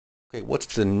Okay, what's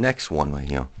the next one right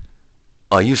here?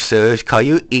 Are you serious?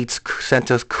 Caillou eats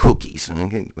Santa's cookies.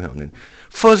 Okay, well, then.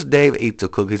 First Dave ate the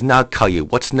cookies, now Caillou.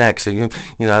 What's next? You know,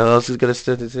 who else is gonna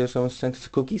say some Santa's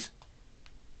cookies?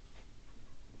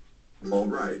 All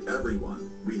right, everyone.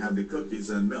 We have the cookies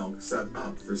and milk set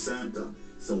up for Santa.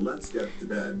 So let's get to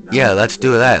bed now Yeah, let's do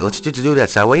before that. Let's tomorrow. do that,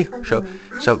 shall we?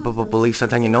 Believe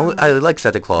Santa. You know, I like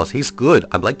Santa Claus. He's good.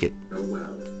 I like it. Oh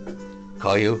well.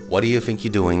 Caillou, what do you think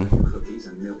you're doing? Cookies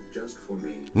and milk just for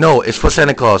me. No, it's for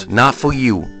Santa Claus, not for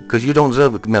you, because you don't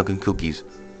deserve milk and cookies.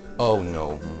 Oh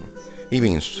no, he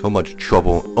be in so much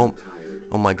trouble.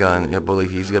 Oh my God, I believe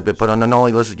he's gonna be put on the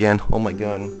naughty list again. Oh my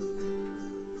God.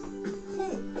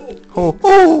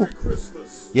 Oh.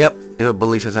 Yep, yeah,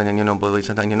 believe Santa, you know, believe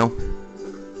Santa, you know.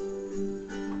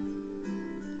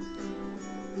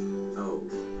 Oh,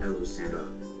 hello Santa.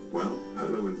 Well,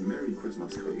 hello and Merry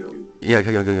Christmas, Caillou. Yeah,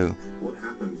 Caillou. What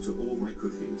happened to all my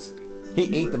cookies?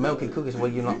 He ate the milk and cookies while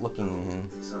you're not looking.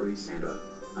 Sorry, Santa.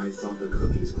 I thought the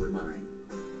cookies were mine.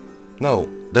 No,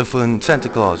 they're for Santa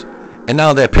Claus. And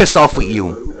now they're pissed off with you.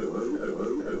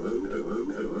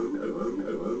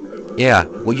 Yeah,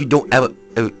 well you don't ever...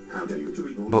 How dare you to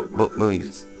ignore my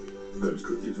please. Those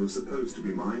cookies were supposed to be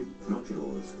mine, not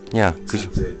yours. Yeah, cause...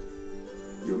 That's it.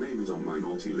 Your name is on my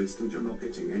naughty list and you're not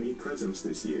getting any presents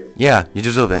this year. Yeah, you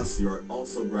deserve it. Plus, you're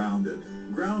also grounded.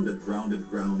 Grounded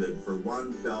for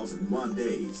 1,001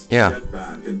 days. Yeah. Get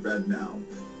back in bed now.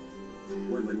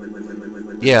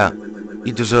 Yeah,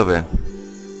 you deserve it.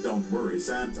 Don't worry,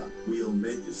 Santa. We'll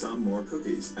make you some more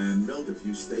cookies and milk if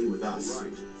you stay with us.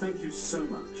 Right. Thank you so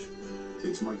much.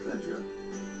 It's my pleasure.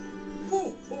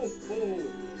 Ho, ho, ho!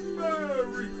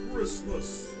 Merry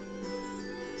Christmas!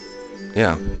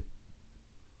 Yeah.